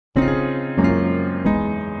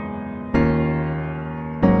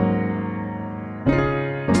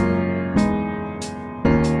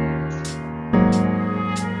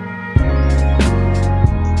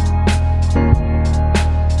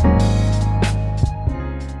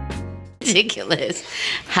ridiculous.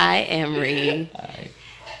 Hi, Emri. Hi.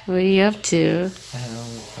 What are you up to?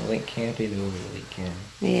 I went camping over the weekend.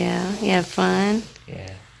 Yeah, you had fun?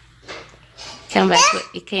 Yeah.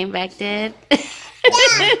 You came back dead? I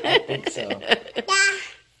think so. I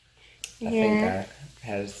think I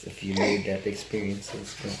had a few near-death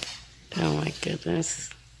experiences, but Oh my goodness.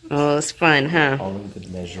 Oh, it's fun, huh? all in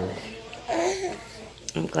good measure.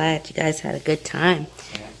 I'm glad you guys had a good time.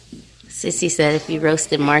 Yeah. Sissy said if you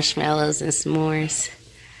roasted marshmallows and s'mores.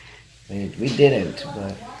 We didn't,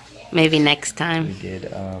 but Maybe next time. we did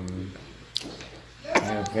a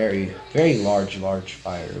very, very large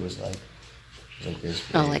fire. It was like this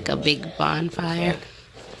big. Oh, like a big bonfire. Like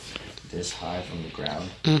this high from the ground.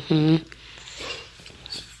 Mm-hmm.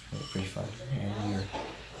 Pretty fun. And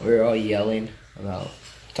we were all yelling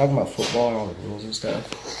talking about football and all the rules and stuff.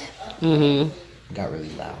 Mm-hmm. It got really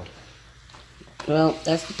loud. Well,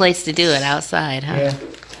 that's the place to do it, outside, huh?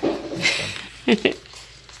 Yeah.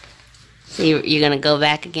 So you're going to go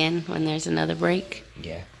back again when there's another break?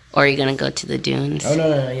 Yeah. Or are you going to go to the dunes? Oh,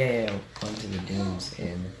 no, yeah. Going to the dunes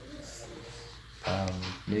in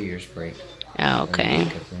New Year's break. Oh, okay.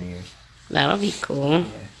 New Year's. That'll be cool. Yeah.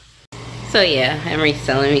 So yeah, Emri's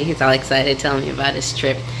telling me, he's all excited, telling me about his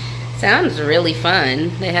trip. Sounds really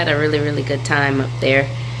fun. They had a really, really good time up there.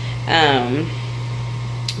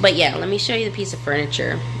 But yeah, let me show you the piece of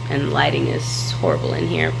furniture. And lighting is horrible in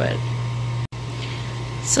here, but...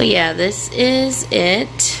 So yeah, this is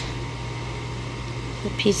it. The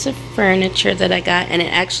piece of furniture that I got. And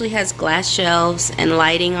it actually has glass shelves and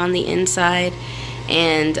lighting on the inside.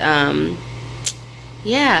 And,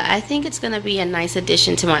 yeah, I think it's going to be a nice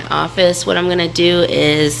addition to my office. What I'm going to do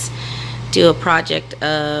is do a project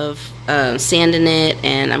of sanding it,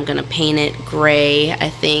 and I'm going to paint it gray, I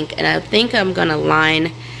think. And I think I'm going to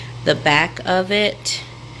line the back of it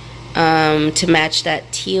to match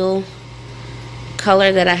that teal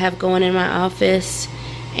color that I have going in my office.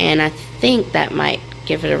 And I think that might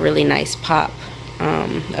give it a really nice pop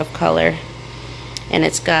of color. And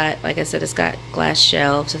it's got, like I said, it's got glass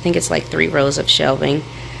shelves. I think it's like 3 rows of shelving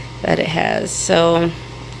that it has. So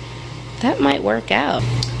that might work out.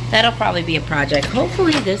 That'll probably be a project,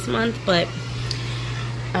 hopefully this month, but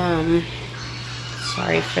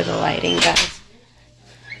sorry for the lighting, guys.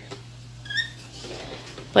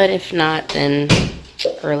 But if not, then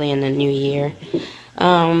early in the new year.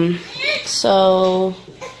 So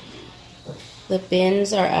the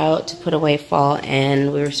bins are out to put away fall,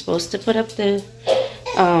 and we were supposed to put up the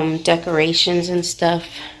decorations and stuff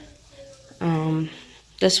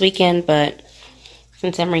this weekend, but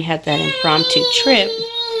since Emri had that impromptu trip,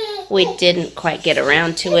 we didn't quite get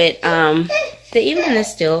around to it. The evening is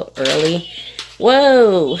still early.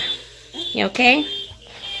 Whoa! You okay?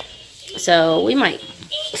 So we might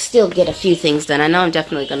still get a few things done. I know I'm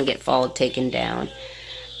definitely going to get fall taken down.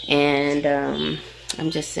 And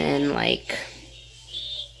I'm just in like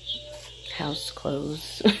house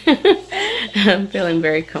clothes. I'm feeling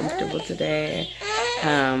very comfortable today.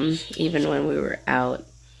 Even when we were out,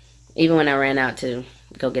 even when I ran out to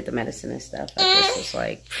go get the medicine and stuff, I just was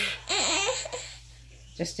like,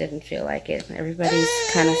 just didn't feel like it. Everybody's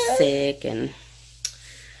kind of sick, and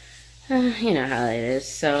you know how it is.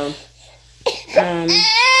 So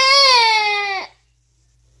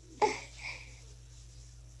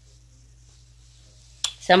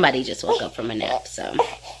somebody just woke up from a nap, so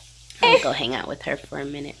I'll go hang out with her for a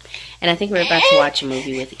minute. And I think we're about to watch a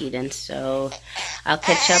movie with Eden, so I'll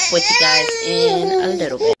catch up with you guys in a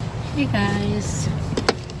little bit. Hey guys,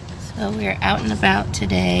 so we're out and about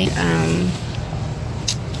today. I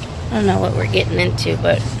don't know what we're getting into,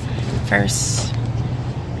 but first,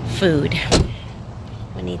 food.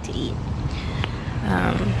 We need to eat.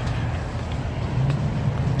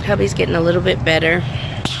 Hubby's getting a little bit better,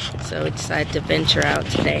 so we decided to venture out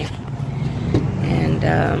today. And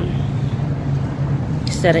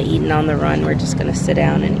instead of eating on the run, we're just gonna sit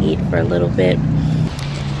down and eat for a little bit.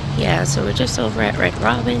 Yeah, so we're just over at Red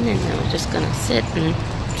Robin, and then we're just gonna sit and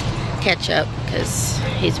catch up because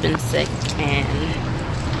he's been sick and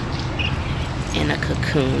in a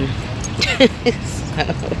cocoon. So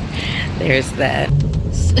there's that.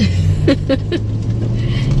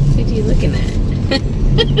 What are you looking at?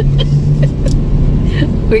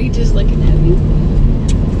 Were you just looking at me?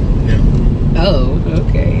 Yeah. Oh,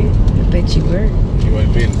 okay. I bet you were. You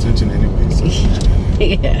weren't paying attention anyway, so.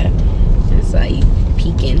 Yeah. I saw you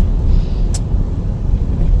peeking.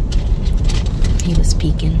 He was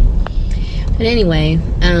peeking. But anyway,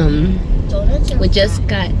 we just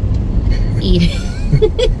got eating.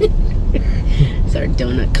 It's our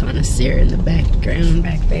donut connoisseur in the background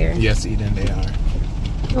back there. Yes, Eden, they are.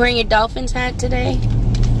 You wearing your Dolphins hat today?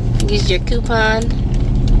 Use your coupon.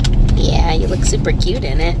 Yeah, you look super cute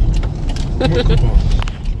in it. What coupon?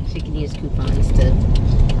 She can use coupons to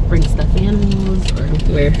bring stuffed animals or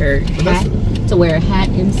wear her hat. To wear a hat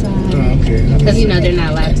inside. Oh, okay. Because you know they're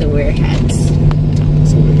not allowed to wear hats.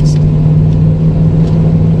 So it's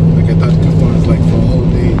like I thought coupon is like for a whole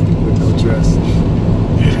day with no dress.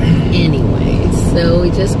 Anyway, so we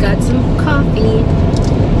just got some coffee.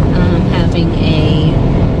 Having a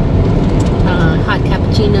hot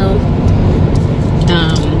cappuccino,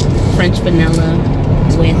 French vanilla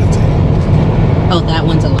with. Oh, that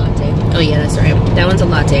one's a latte. Oh yeah, that's right. That one's a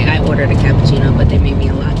latte. I ordered a cappuccino, but they made me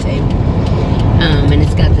a latte. And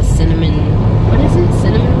it's got the cinnamon. What is it?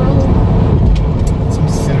 Cinnamon roll? Some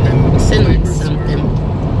cinnamon. Cinnamon something.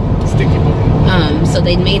 Sticky bone. So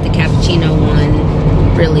they made the cappuccino one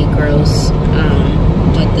really gross,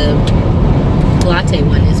 but the latte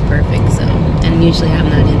one is perfect. So, and usually I'm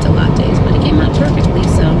not into lattes, but it came out perfectly.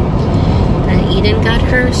 So, Eden got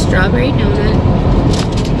her strawberry donut.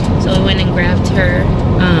 So I went and grabbed her a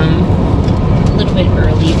little bit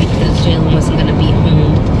early because Jelan wasn't going to be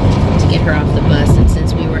home to get her off the bus. And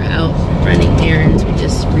since we were out running errands, we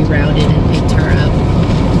just rerouted and picked her up.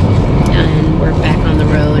 And we're back on the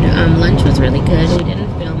road. Lunch was really good. We didn't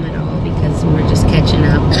film at all because we were just catching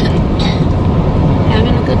up.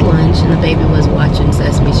 Having a good lunch. And the baby was watching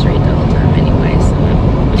Sesame Street the whole time anyway. So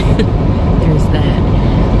there's that.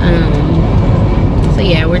 So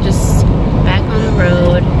yeah, we're just back on the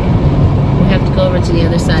road. We have to go over to the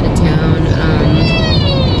other side of town.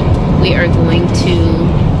 We are going to,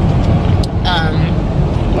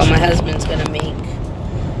 well, my husband's gonna make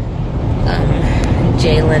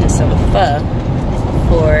Jelan some pho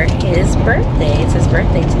for his birthday. It's his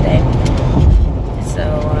birthday today. So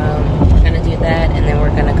we're gonna do that, and then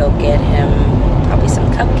we're gonna go get him probably some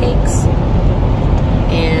cupcakes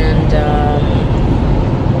and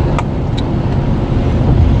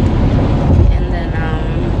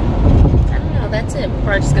that's it.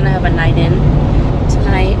 We're just gonna have a night in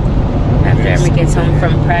tonight after Emri gets home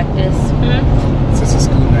from practice. So it's a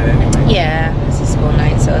school night anyway. Yeah, it's a school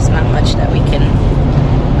night, so it's not much that we can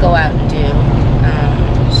go out and do.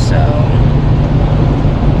 So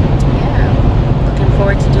yeah, looking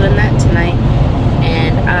forward to doing that tonight.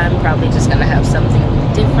 And I'm probably just gonna have something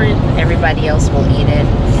different. Everybody else will eat it.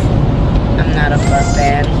 I'm not a pho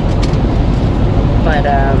fan, but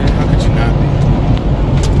How could you not be?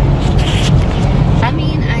 I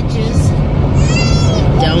mean, I just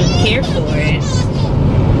don't care for it.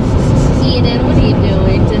 Eden, what are you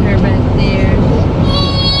doing to her back there?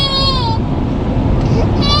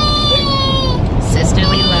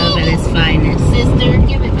 Sisterly love at its finest. Sister,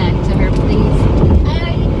 give it back to her, please. I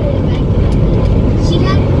already put it back there. She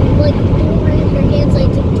got like more in her hands,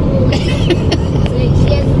 like to pull it. So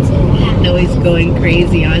she has to. Always going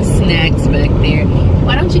crazy on snacks back there.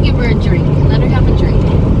 Why don't you give her a drink? Let her have a drink.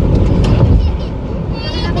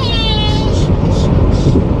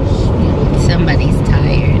 Somebody's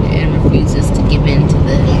tired and refuses to give in to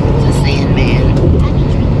the Sandman.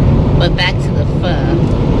 But back to the pho.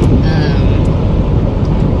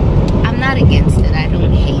 I'm not against it. I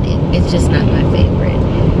don't hate it. It's just not my favorite.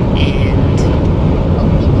 And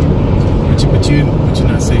But you're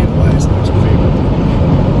not saying why it's not your favorite.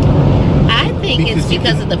 I think it's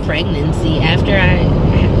because of the pregnancy. After I,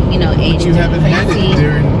 ate But you haven't had it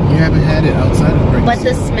during. You haven't had it outside of pregnancy. But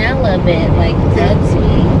the smell of it, like, bugs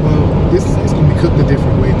me. Well, it's gonna be cooked a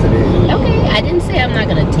different way today. Okay, I didn't say I'm not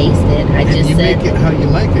gonna taste it. I And just you said make it how you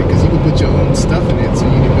like it, because you can put your own stuff in it, so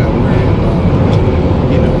you can not worry about,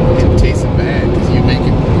 it tasting bad, because you make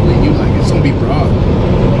it the way you like it. It's gonna be broth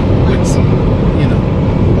with some,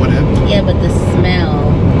 whatever. yeah, but the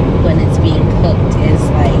smell when it's being cooked is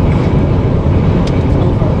like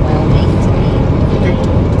overwhelming to me. Okay.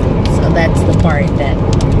 So that's the part that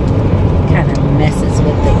kind of messes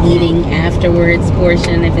with the eating afterwards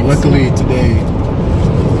portion. If it's Luckily today,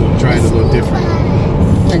 we'll try it a little different.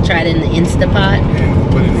 I'm gonna try it in the Instant Pot.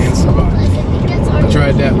 And put it in the Instant Pot. I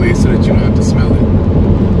tried that way so that you don't have to smell it.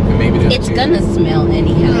 And maybe that's It's gonna smell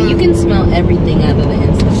anyhow. You can smell everything out of the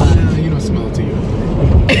Instant Pot. Nah, you don't smell it till you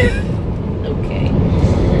Okay.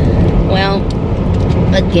 Well,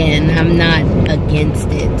 again, I'm not against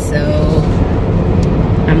it, so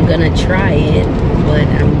I'm gonna try it, but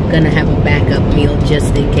I'm gonna have a backup meal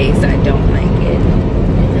just in case I don't like it.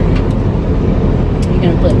 You're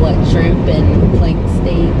gonna put what, shrimp and like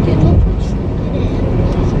steak and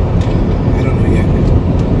I don't know yet.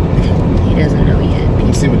 he doesn't know yet.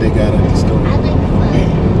 Let's see what they got at the store. I like pho.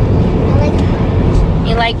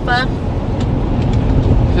 You like pho?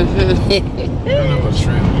 I don't know about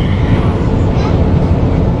shrimp.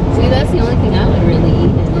 See, that's the only thing I would really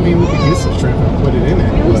eat. I mean, mean, we could get some shrimp and put it in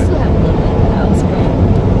it. We still have a little bit of the house,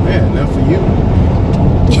 but yeah, enough for you.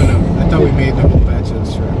 Oh, no, I thought we made the whole batch of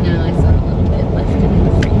shrimp. no, I still have a little bit left in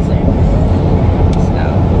the freezer. So,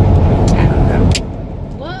 I don't know.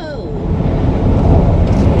 Whoa!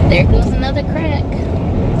 There goes another crack.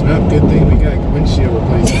 Oh, good thing we got windshield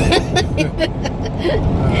replacement.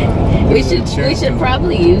 We should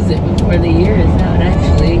probably use it before the year is out,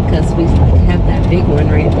 actually, because we have that big one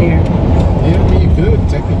right there. Yeah, I mean, you could,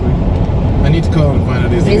 technically. I need to call and find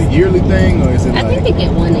out, is it a yearly thing, or is it I like... think they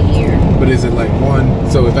get one a year. But is it like one,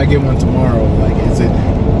 so if I get one tomorrow, like, is it,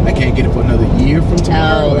 I can't get it for another year from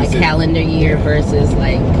tomorrow? Oh, like calendar year versus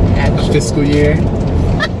like actual... A fiscal year?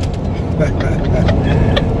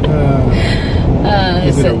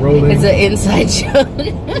 Is it a rolling? It's an inside joke.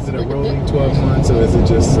 Is it a rolling 12 months, or is it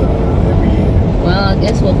just every year? Well, I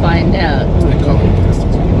guess we'll find out. I call them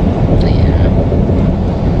customs people. Yeah.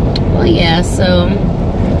 Well, yeah, so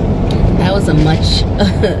that was a much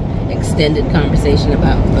extended conversation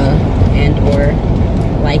about and or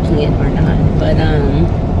liking it or not. But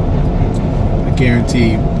I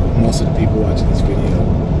guarantee most of the people watching this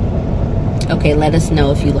video. Okay, let us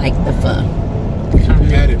know if you like the pho. I've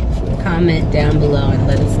had it before. Comment down below and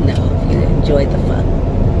let us know if you enjoyed the pho.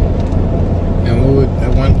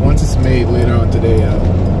 And once it's made later on today, I'll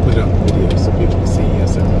put it on the video so people can see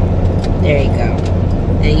yes or no. There you go.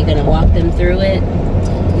 And you're gonna walk them through it.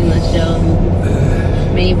 You gonna show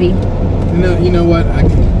them maybe. You know what? I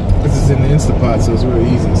can. This is in the Instant Pot, so it's real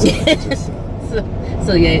easy. So, I can just,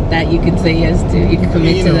 so yeah, that you can say yes to. You can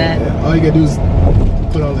commit to that. All you gotta do is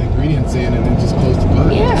put all the ingredients in and then just close the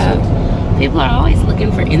pot. Yeah. So. People are always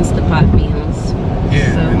looking for Instant Pot meals.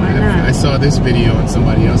 Yeah. So why not? I saw this video and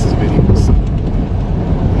somebody else's video, so I'm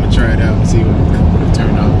gonna try it out and see what it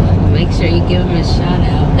turned out like. Make sure you give him a shout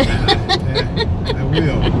out. Yeah, I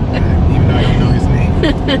will. Even though I don't know his name.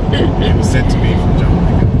 It was sent to me from John.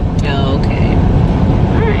 Oh, okay.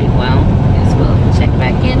 Alright, well, I guess we'll check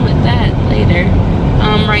back in with that later.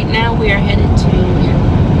 Right now we are headed to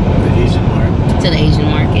The Asian market. the Asian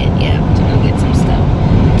market, yeah, to go get some stuff.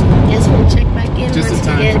 Guess we'll check back in. Just in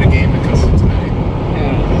time for the game to come on tonight.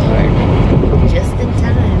 Oh, Lord. Just in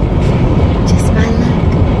time. Just my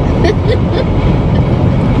luck.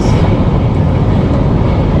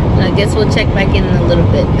 I guess we'll check back in a little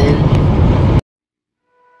bit then.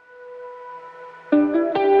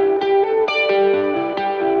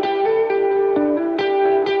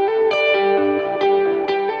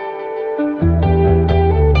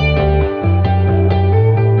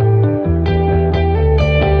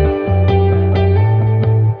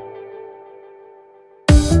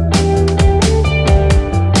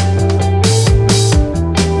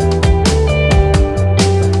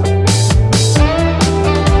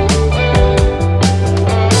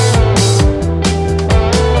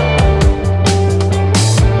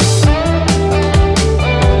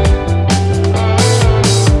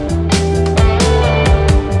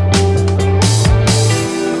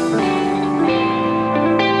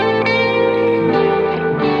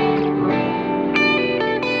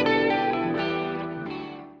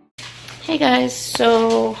 Hey guys,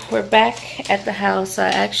 so we're back at the house. I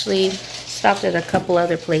actually stopped at a couple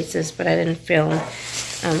other places, but I didn't film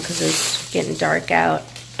because it's getting dark out.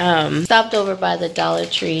 Stopped over by the Dollar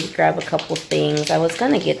Tree to grab a couple things. I was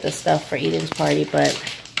gonna get the stuff for Eden's party, but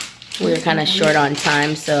we were kind of short on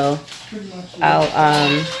time, so I'll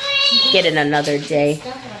get it another day.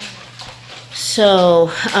 So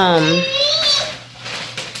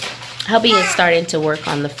hubby is starting to work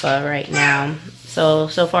on the pho right now. So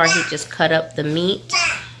far he just cut up the meat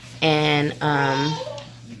and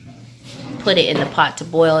put it in the pot to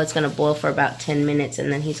boil. It's going to boil for about 10 minutes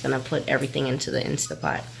and then he's going to put everything into the Instant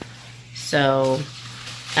Pot. So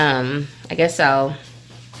I guess I'll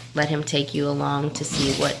let him take you along to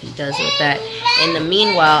see what he does with that. In the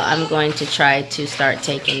meanwhile, I'm going to try to start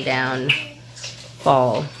taking down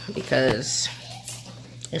fall because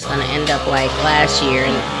it's going to end up like last year.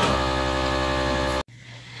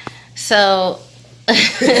 So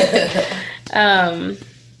I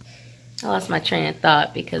lost my train of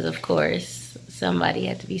thought because, of course, somebody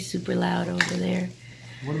had to be super loud over there.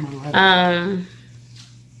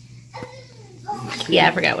 Yeah,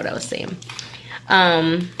 I forgot what I was saying.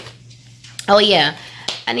 Oh, yeah.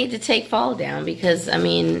 I need to take fall down because, I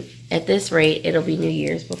mean, at this rate, it'll be New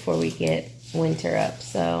Year's before we get winter up.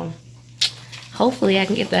 So hopefully I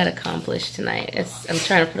can get that accomplished tonight. I'm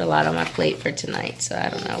trying to put a lot on my plate for tonight, so I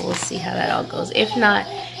don't know. We'll see how that all goes. If not,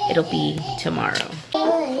 it'll be tomorrow.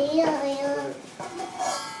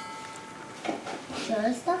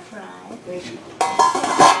 Just the fry.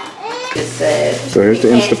 So here's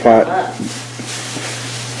the Instant Pot.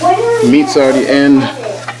 Meat's already in.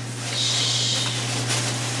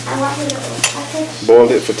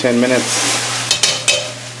 Boiled it for 10 minutes.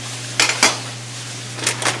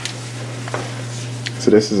 So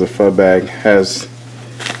this is a pho bag. Has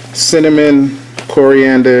cinnamon,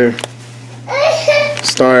 coriander,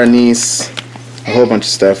 star anise, a whole bunch of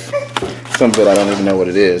stuff. Some of it I don't even know what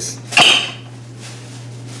it is.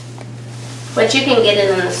 But you can get it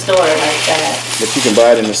in the store like that. But you can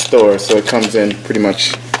buy it in the store, so it comes in pretty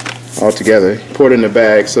much all together. Pour it in the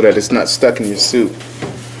bag so that it's not stuck in your soup.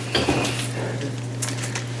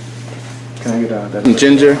 Can I get that?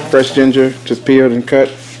 Ginger, fresh ginger, just peeled and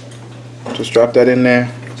cut. Just drop that in there.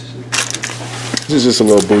 This is just a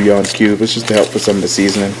little bouillon cube. It's just to help with some of the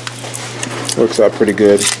seasoning. Works out pretty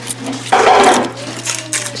good,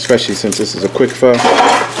 especially since this is a quick pho.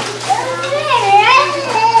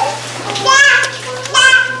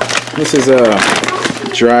 This is a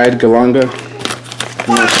dried galanga.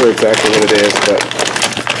 I'm not sure exactly what it is, but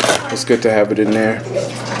it's good to have it in there.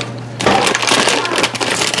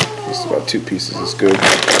 Just about 2 pieces is good.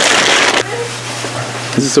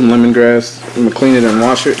 This is some lemongrass. I'm gonna clean it and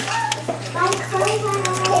wash it.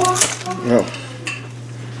 Oh.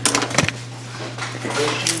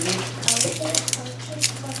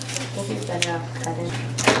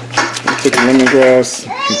 Take lemongrass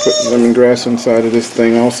and put lemongrass inside of this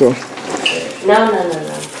thing also. No.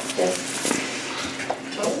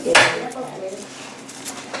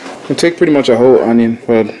 And take pretty much a whole onion.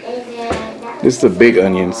 Well, this is a big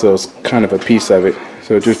onion, so it's kind of a piece of it.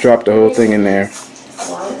 So just drop the whole thing in there. So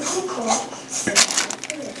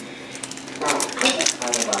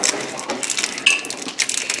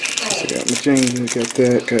got my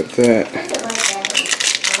ginger, got that.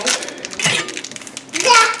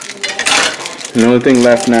 And the only thing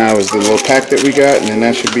left now is the little pack that we got, and then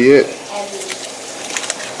that should be it.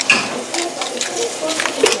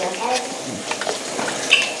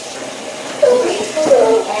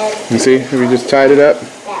 You see, we just tied it up.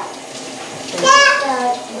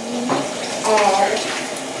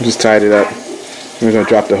 Just tied it up. We're gonna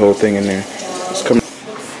drop the whole thing in there.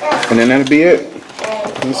 And then that'll be it.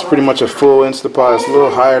 This is pretty much a full Instant Pot. It's a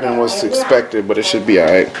little higher than what's expected, but it should be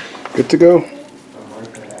alright. Good to go.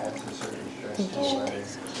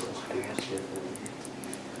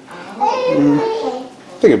 I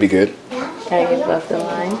think it'll be good. Can I get above the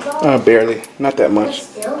line? Barely. Not that much.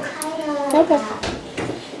 Okay.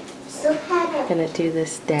 I'm gonna do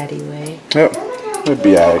this daddy way. Yep. It'll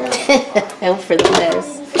be alright. Hope for the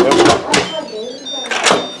best. Yep.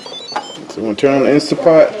 So we're gonna turn on the Instant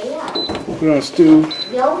Pot. Put it on stew.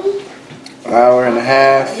 Hour and a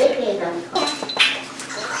half.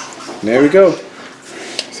 There we go.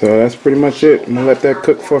 So that's pretty much it. I'm gonna let that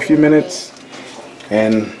cook for a few minutes,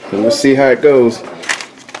 and we'll see how it goes.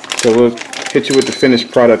 So we'll hit you with the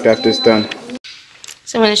finished product after it's done.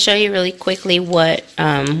 So I'm going to show you really quickly what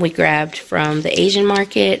we grabbed from the Asian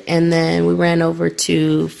market, and then we ran over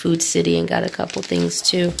to Food City and got a couple things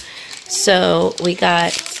too. So we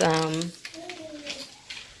got some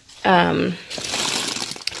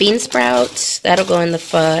bean sprouts. That'll go in the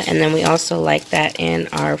pho, and then we also like that in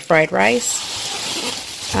our fried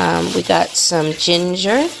rice. We got some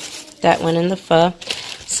ginger. That went in the pho.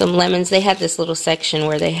 Some lemons. They had this little section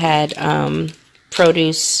where they had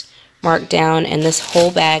produce marked down, and this whole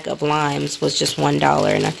bag of limes was just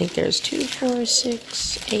 $1, and I think there's 2, 4,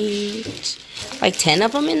 6, 8, like 10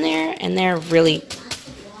 of them in there, and they're really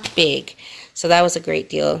big. So that was a great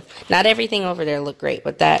deal. Not everything over there looked great,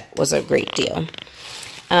 but that was a great deal.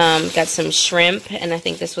 Got some shrimp, and I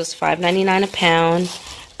think this was $5.99 a pound.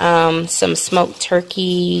 Some smoked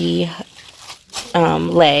turkey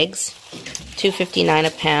legs, $2.59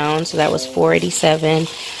 a pound, so that was $4.87.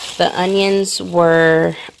 The onions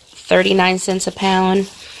were 39 cents a pound.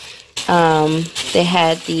 They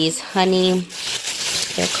had these honey,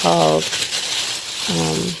 they're called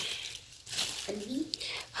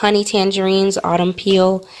honey tangerines, autumn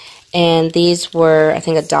peel, and these were, I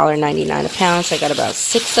think, $1.99 a pound, so I got about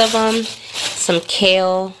 6 of them. Some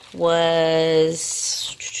kale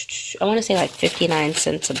was, I want to say like 59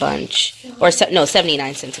 cents a bunch, or no,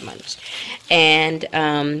 79 cents a bunch. And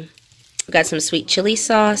got some sweet chili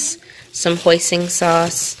sauce, some hoisin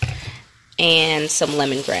sauce, and some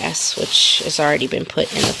lemongrass, which has already been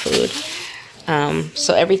put in the food.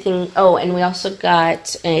 So everything, oh, and we also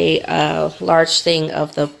got a large thing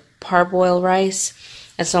of the parboiled rice.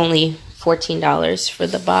 That's only $14 for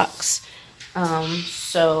the box.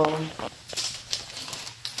 So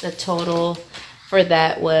the total for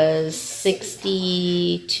that was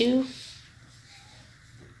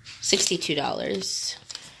 $62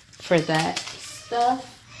 for that stuff.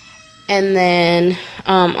 And then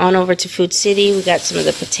on over to Food City, we got some of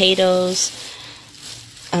the potatoes.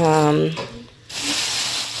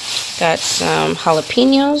 Got some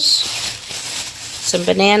jalapenos, some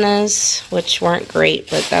bananas, which weren't great,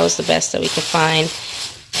 but that was the best that we could find.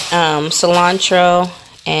 Cilantro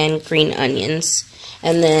and green onions.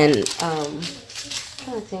 And then, I'm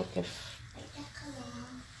trying to think if,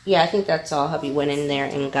 yeah, I think that's all hubby went in there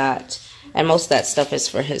and got. And most of that stuff is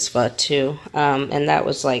for his pho too. And that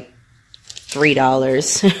was like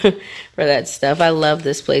 $3 for that stuff. I love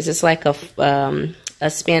this place. It's like a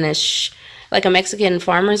Spanish, like a Mexican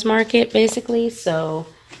farmer's market, basically. So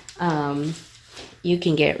you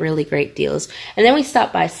can get really great deals. And then we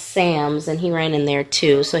stopped by Sam's, and he ran in there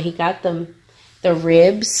too. So he got the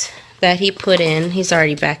ribs that he put in. He's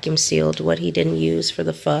already vacuum sealed what he didn't use for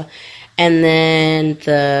the pho. And then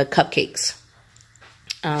the cupcakes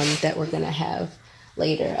that we're going to have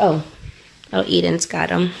later. Oh, Eden's got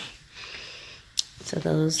them. So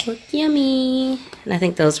those look yummy. And I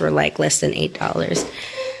think those were like less than $8.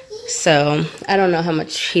 So I don't know how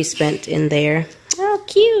much he spent in there. Oh,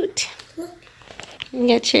 cute. You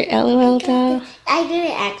got your LOL doll. I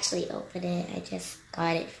didn't actually open it. I just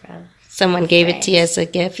got it from someone gave it to you as a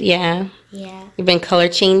gift. Yeah. Yeah. You've been color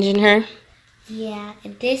changing her? Yeah.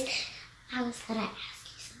 And this, I was going to ask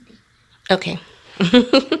you something. Okay.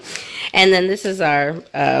 And then this is our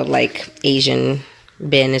like Asian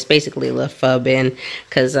bin. It's basically a pho bin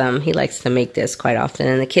because he likes to make this quite often,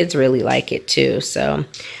 and the kids really like it too. So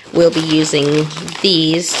we'll be using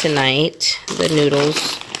these tonight, the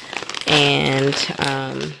noodles, and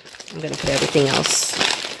I'm gonna put everything else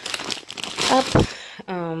up.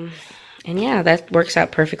 And yeah, that works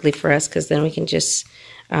out perfectly for us because then we can just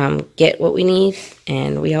get what we need,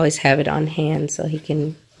 and we always have it on hand so he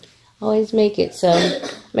can always make it. So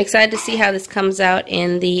I'm excited to see how this comes out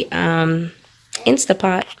in the Instant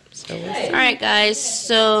Pot. So alright guys,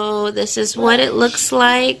 so this is what it looks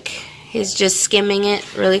like. He's just skimming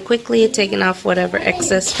it really quickly, taking off whatever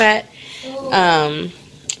excess fat.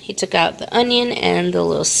 He took out the onion and the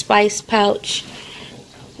little spice pouch.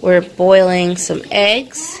 We're boiling some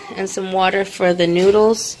eggs and some water for the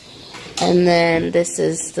noodles. And then this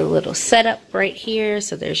is the little setup right here.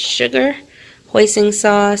 So there's sugar, hoisin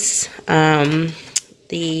sauce,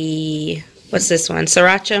 what's this one?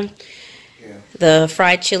 Sriracha, the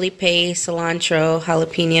fried chili paste, cilantro,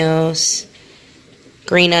 jalapenos,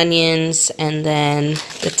 green onions, and then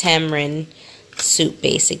the tamarind soup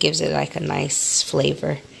base. It gives it like a nice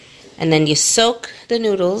flavor. And then you soak the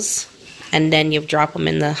noodles, and then you drop them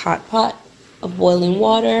in the hot pot of boiling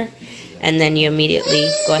water, and then you immediately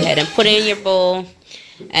go ahead and put it in your bowl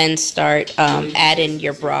and start adding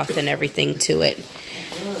your broth and everything to it.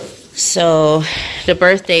 So the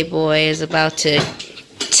birthday boy is about to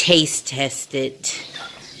taste test it.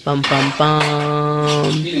 Bum bum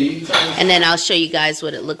bum. And then I'll show you guys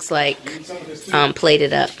what it looks like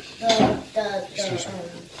plated up.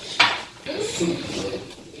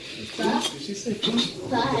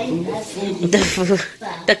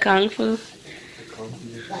 The Kung Fu.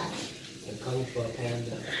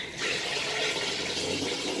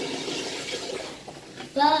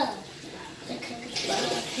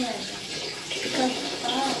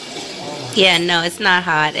 Yeah, no, it's not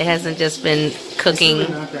hot. It hasn't just been cooking. It's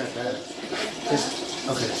really not that bad.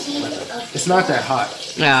 It's not that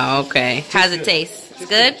hot. Oh, okay. How's it taste? It's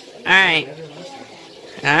good? Alright.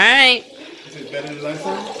 Alright. Is it better than last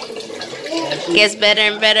time? Gets better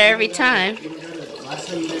and better every time. Last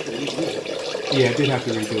time you did it. Yeah, I did have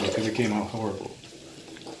to redo it because it came out horrible.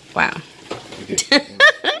 Wow. It did.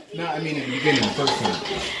 No, I mean in the beginning, the first time.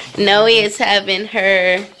 Noe is having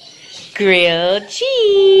her grilled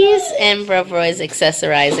cheese, and Bro is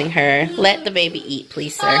accessorizing her. Let the baby eat,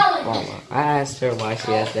 please, sir. Mama, I asked her why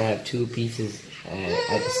she has to have 2 pieces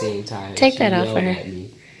at the same time. Take that off for her.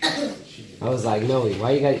 I was like, no,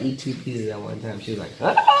 why you gotta eat 2 pieces at one time? She was like,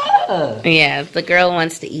 ah! Yeah, if the girl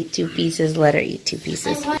wants to eat 2 pieces, let her eat 2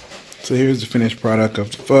 pieces. So here's the finished product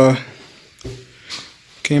of the pho.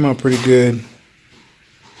 Came out pretty good.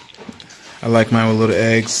 I like mine with little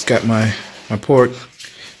eggs. Got my pork,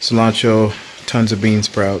 cilantro, tons of bean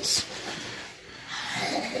sprouts.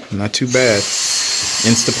 Not too bad.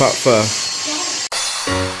 Instant Pot Pho.